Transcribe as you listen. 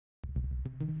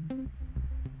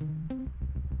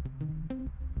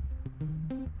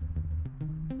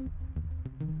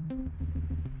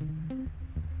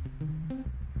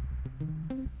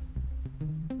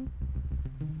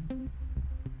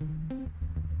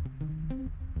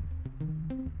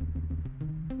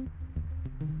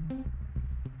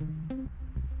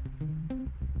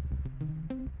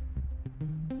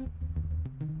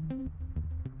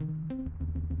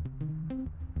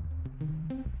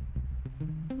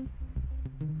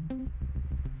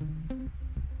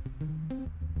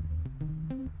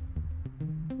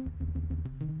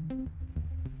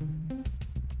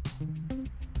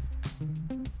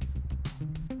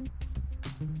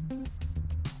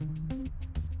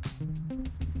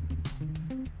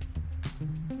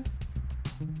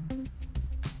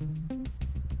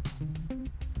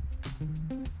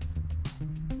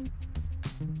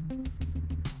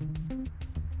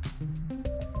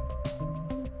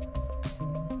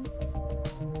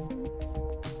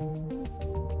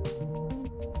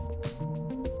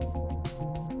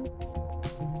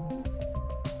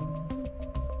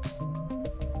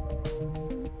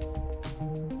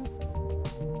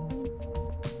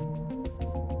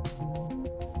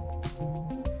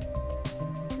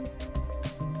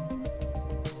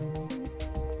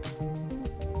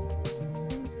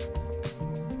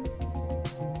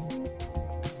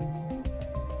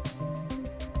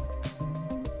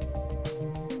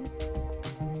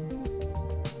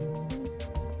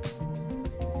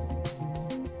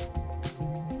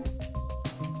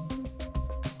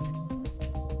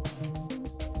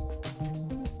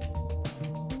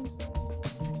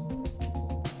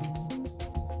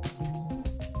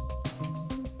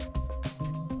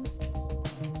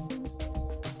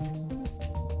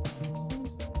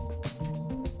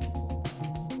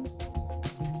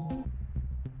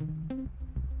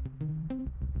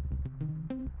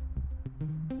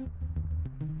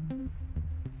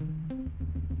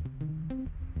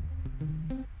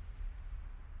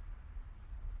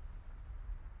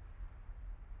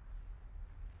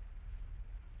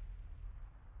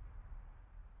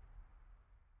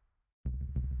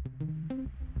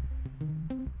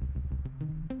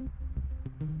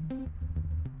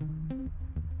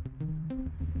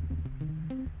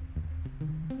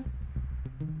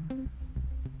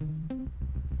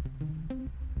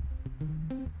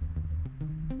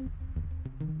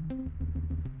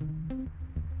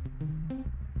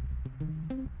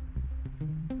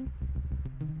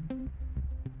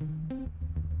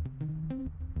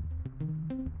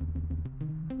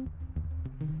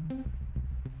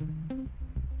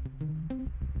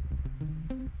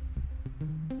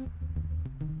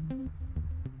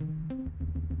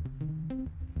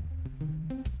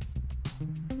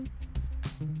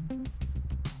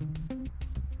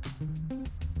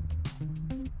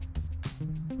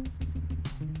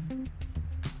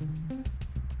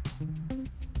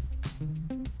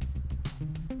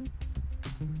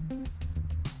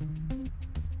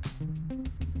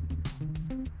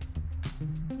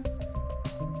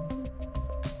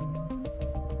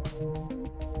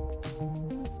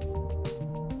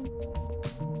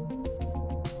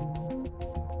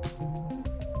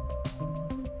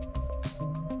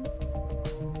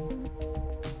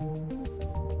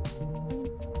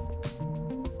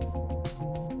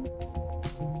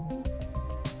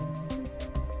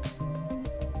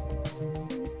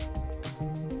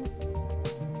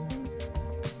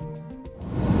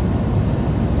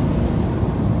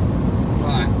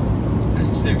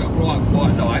bright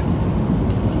white light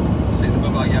sitting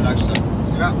above our yellow sun.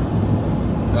 See that?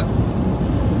 Look.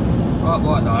 Bright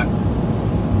white light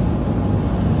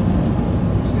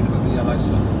sitting above the yellow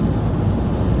sun.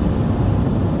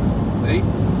 See?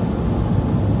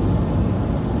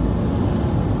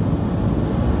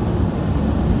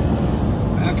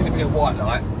 How can it be a white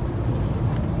light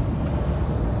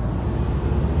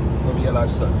above a yellow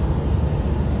sun?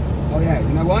 Oh yeah, you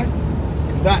know why?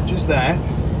 Because that just there,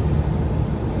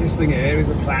 this thing here is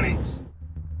a planet.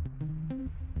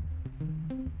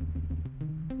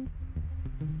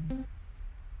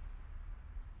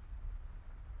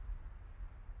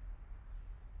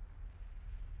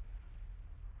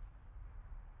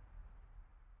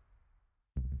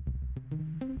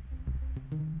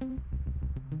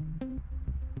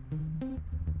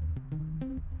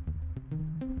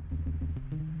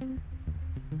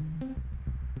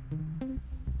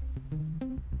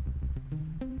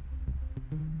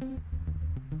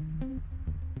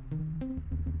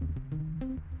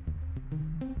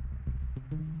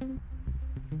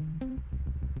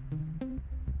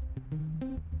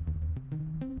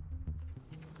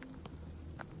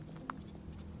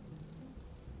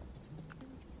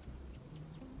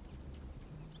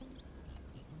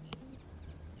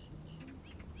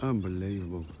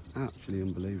 Unbelievable, absolutely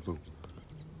unbelievable.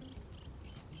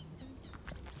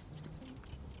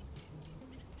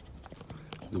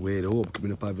 There's a weird orb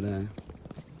coming up over there.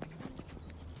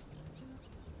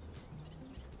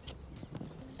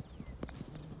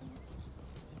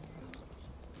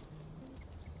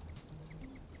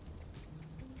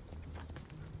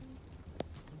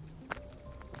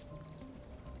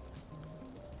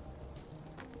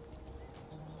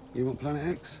 You want Planet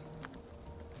X?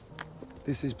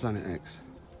 This is Planet X.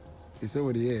 It's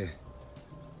already here.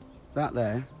 That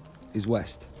there is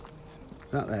west.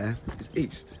 That there is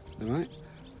east, all right?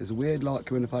 There's a weird light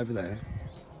coming up over there.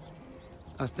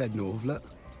 That's dead north, look.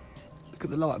 Look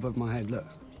at the light above my head, look.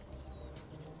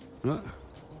 Look.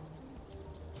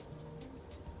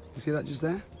 You see that just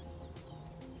there?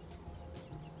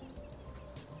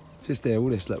 Just there, all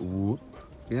this, look, whoop.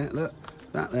 Yeah, look,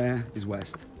 that there is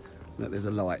west. Look, there's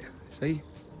a light, see?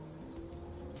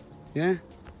 Yeah?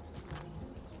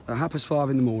 At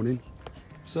 5:30 in the morning,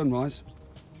 sunrise,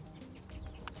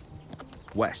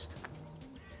 west.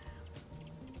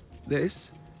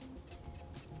 This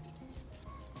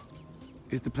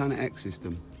is the Planet X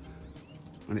system,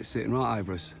 and it's sitting right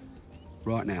over us,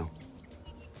 right now.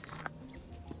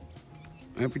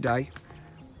 Every day,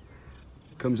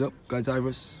 comes up, goes over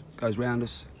us, goes round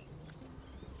us,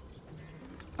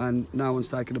 and no one's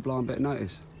taking a blind bit of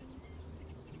notice.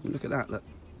 Look at that, look.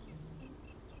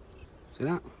 See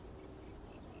that?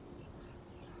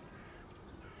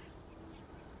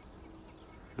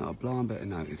 Not a blind bit of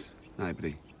notice.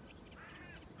 Nobody.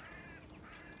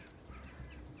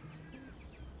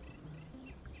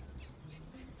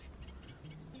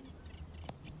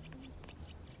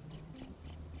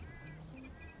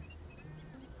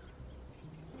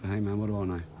 But hey man, what do I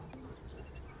know?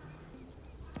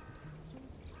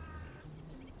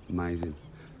 Amazing.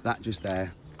 That just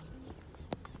there,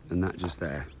 and that just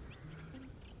there.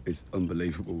 It's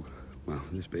unbelievable. Well,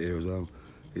 this bit here as well.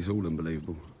 It's all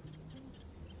unbelievable.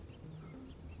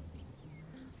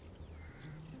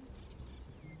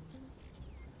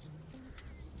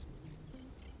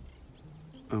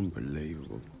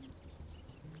 Unbelievable.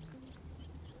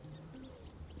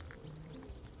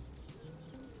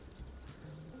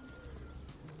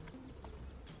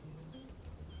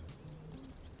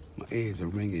 My ears are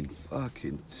ringing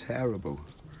fucking terrible.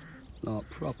 Like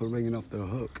proper ringing off the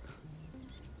hook.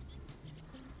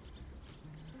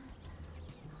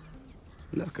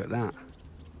 Look at that.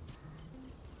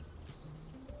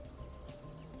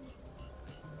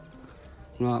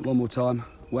 Right, one more time.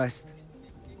 West.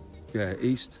 Yeah,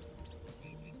 east.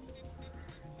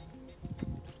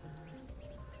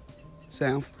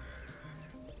 South.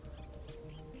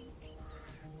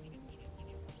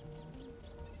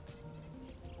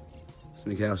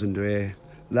 Something else under here.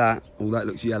 That, all that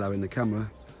looks yellow in the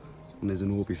camera. And there's an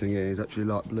orby thing here, it's actually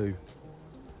light blue.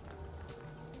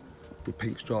 With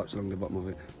pink stripes along the bottom of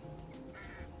it.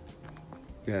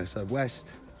 Yeah, so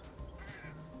west,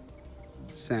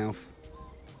 south,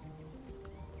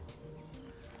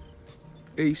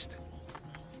 east,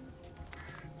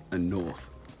 and north.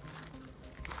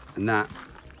 And that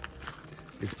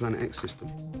is the Planet X system.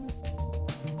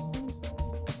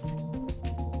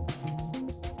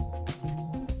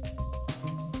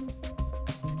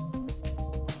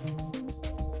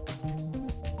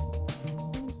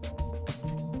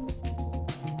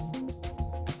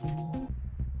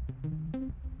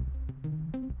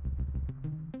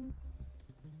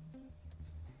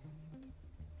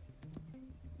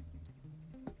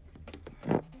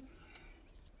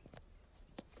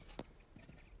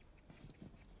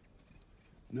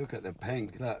 Look at the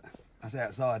pink, look. That's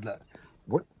outside, look.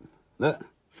 What? Look,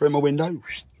 through my window,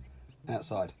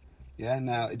 outside. Yeah,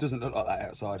 now it doesn't look like that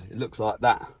outside. It looks like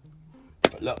that.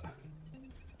 But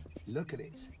look at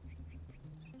it.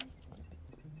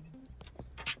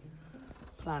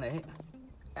 Planet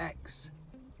X.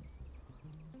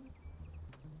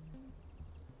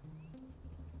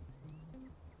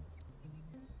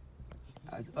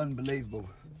 That is unbelievable.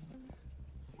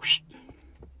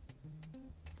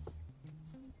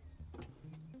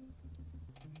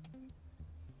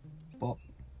 But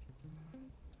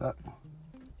look.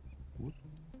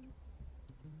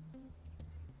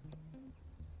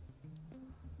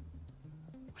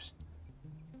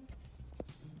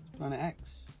 Planet X.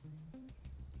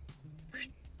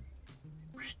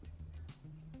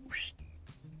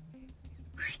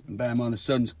 And bear in mind the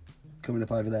sun's coming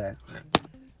up over there.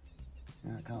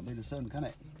 Now it can't be the sun, can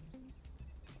it?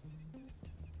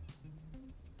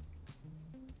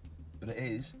 But it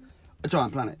is a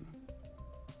giant planet.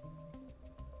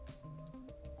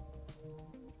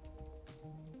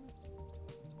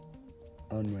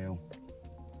 Unreal.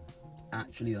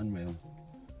 Actually unreal.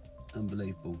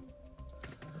 Unbelievable.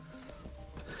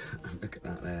 Look at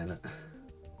that there, look.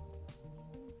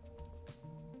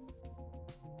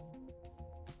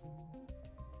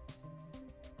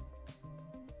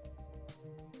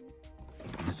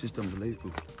 It's just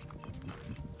unbelievable.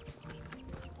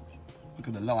 Look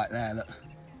at the light there, look.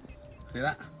 See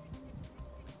that?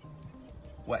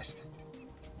 West.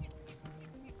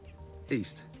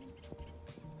 East.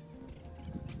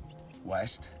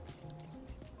 West.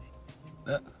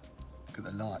 Look at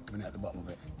the light coming out the bottom of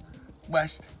it.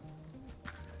 West.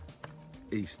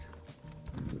 East.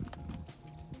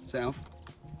 South.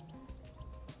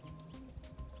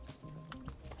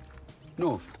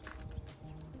 North.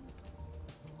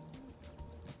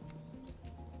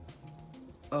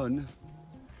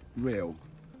 Unreal.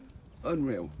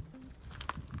 Unreal.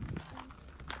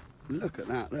 Look at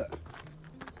that, look.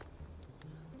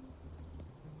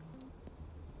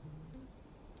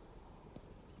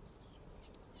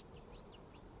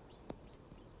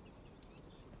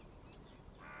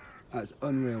 That's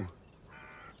unreal.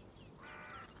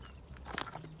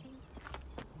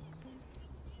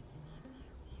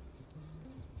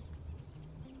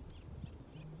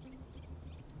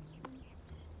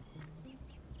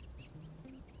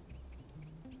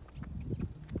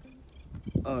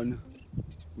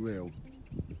 Unreal.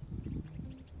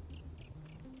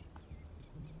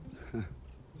 I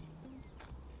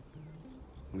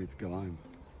need to go home.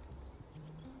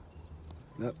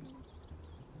 Look.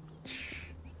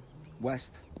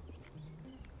 West,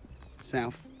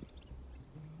 south,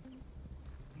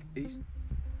 east.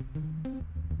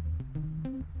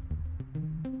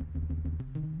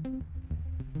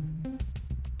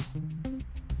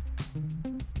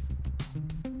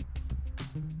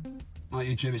 Hi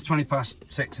YouTube, it's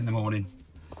 6:20 in the morning.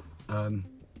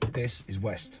 This is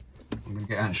west. I'm going to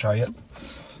get out and show you.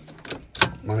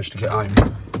 Managed to get home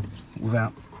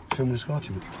without filming the sky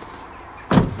too much.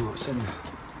 Right, send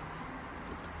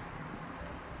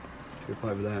up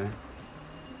over there,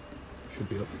 should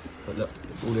be up, but look,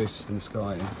 all this in the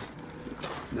sky,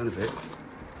 none of it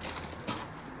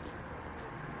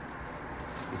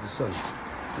is the sun.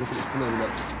 Look at it flow,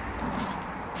 look.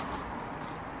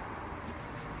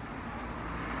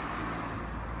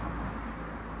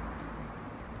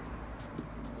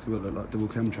 See what look like double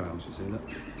chemtrails, you see, look.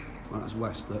 Right, that's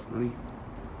west, look, ready?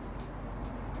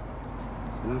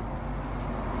 See that?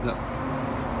 Look,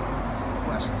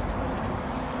 west.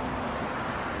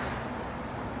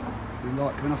 Any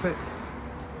light coming off it?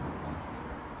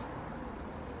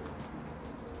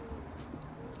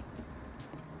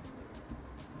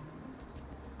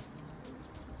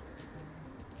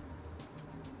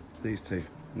 These two,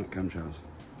 not chemtrails.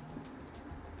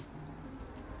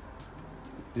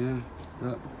 Yeah,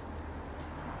 look.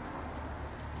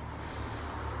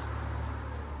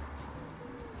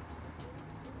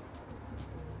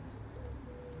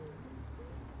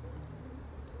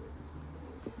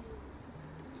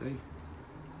 See?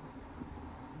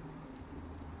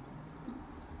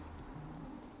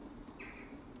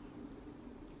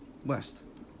 West.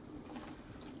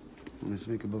 Let's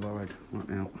make above our head right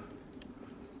now.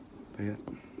 But yeah.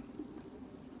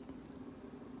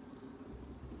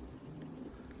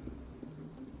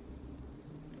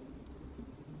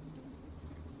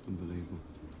 Unbelievable.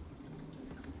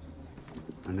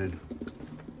 And then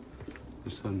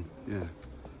the sun, yeah,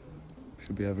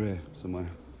 should be over here somewhere.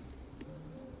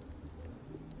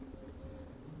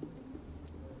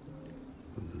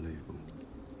 Unbelievable.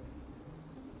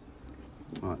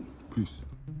 Right, peace.